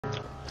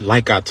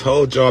Like I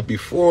told y'all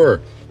before,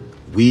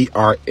 we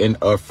are in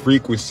a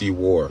frequency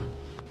war.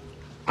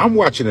 I'm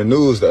watching the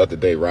news the other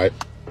day, right?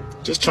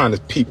 Just trying to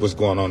peep what's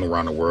going on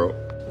around the world.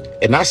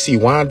 And I see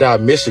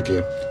Wyandotte,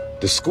 Michigan,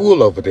 the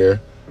school over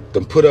there,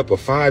 them put up a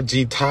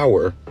 5G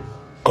tower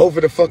over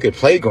the fucking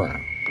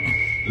playground.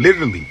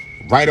 Literally,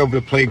 right over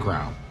the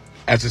playground,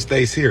 as it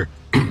stays here.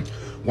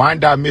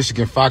 Wyandotte,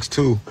 Michigan, Fox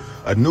 2,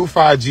 a new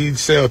 5G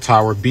cell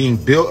tower being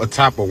built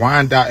atop of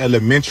Wyandotte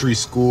Elementary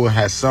School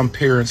has some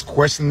parents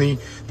questioning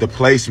the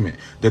placement.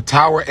 The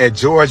tower at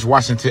George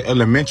Washington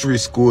Elementary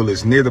School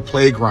is near the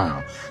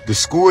playground. The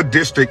school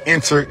district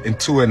entered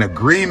into an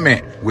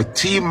agreement with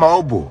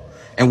T-Mobile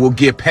and will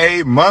get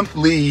paid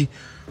monthly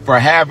for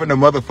having a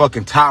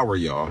motherfucking tower,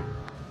 y'all.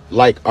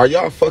 Like, are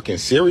y'all fucking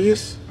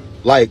serious?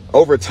 Like,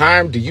 over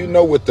time, do you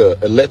know what the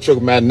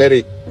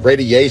electromagnetic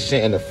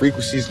radiation and the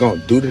frequencies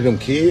gonna do to them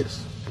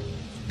kids?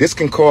 This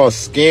can cause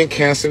skin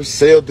cancer,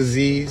 cell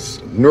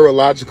disease,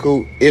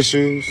 neurological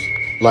issues.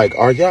 Like,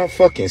 are y'all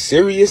fucking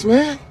serious,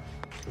 man?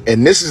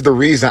 And this is the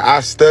reason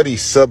I study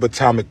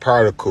subatomic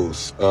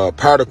particles,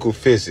 particle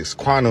physics,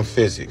 quantum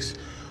physics,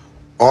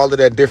 all of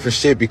that different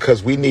shit,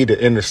 because we need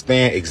to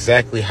understand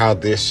exactly how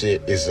this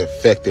shit is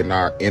affecting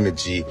our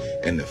energy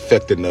and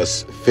affecting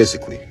us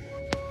physically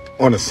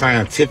on a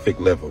scientific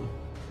level,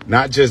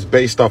 not just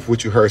based off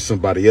what you heard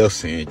somebody else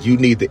saying. You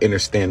need to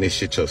understand this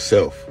shit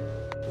yourself.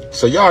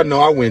 So y'all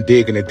know I went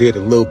digging and did a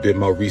little bit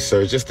more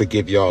research just to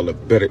give y'all a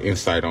better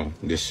insight on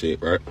this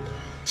shit, right?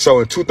 So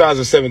in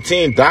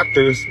 2017,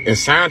 doctors and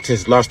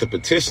scientists launched a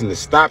petition to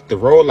stop the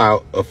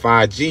rollout of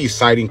 5G,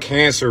 citing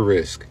cancer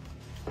risk.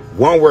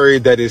 One worry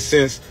that is,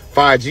 since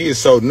 5G is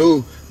so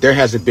new, there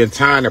hasn't been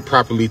time to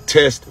properly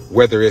test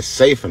whether it's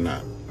safe or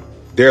not.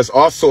 There's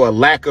also a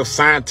lack of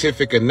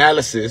scientific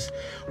analysis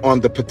on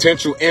the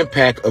potential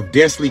impact of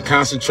densely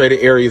concentrated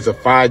areas of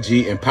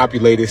 5G in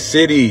populated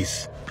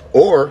cities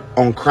or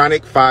on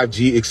chronic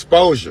 5G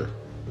exposure.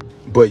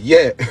 But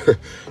yet,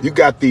 you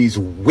got these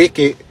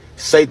wicked,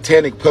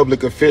 satanic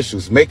public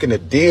officials making a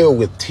deal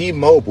with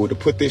T-Mobile to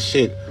put this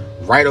shit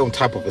right on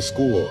top of a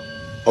school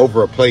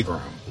over a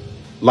playground.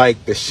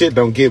 Like, the shit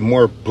don't get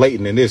more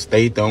blatant than this.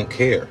 They don't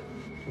care.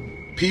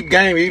 Peep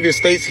game even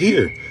states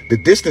here, the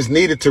distance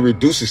needed to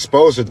reduce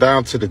exposure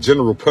down to the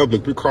general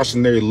public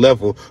precautionary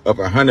level of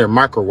 100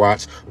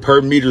 microwatts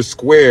per meter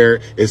square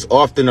is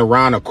often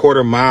around a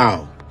quarter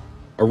mile,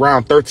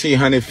 around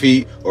 1,300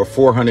 feet or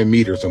 400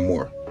 meters or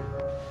more.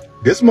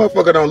 This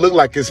motherfucker don't look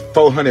like it's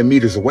 400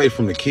 meters away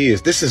from the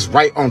kids. This is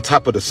right on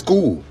top of the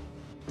school.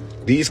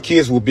 These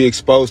kids will be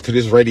exposed to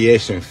this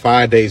radiation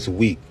 5 days a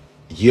week,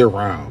 year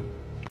round.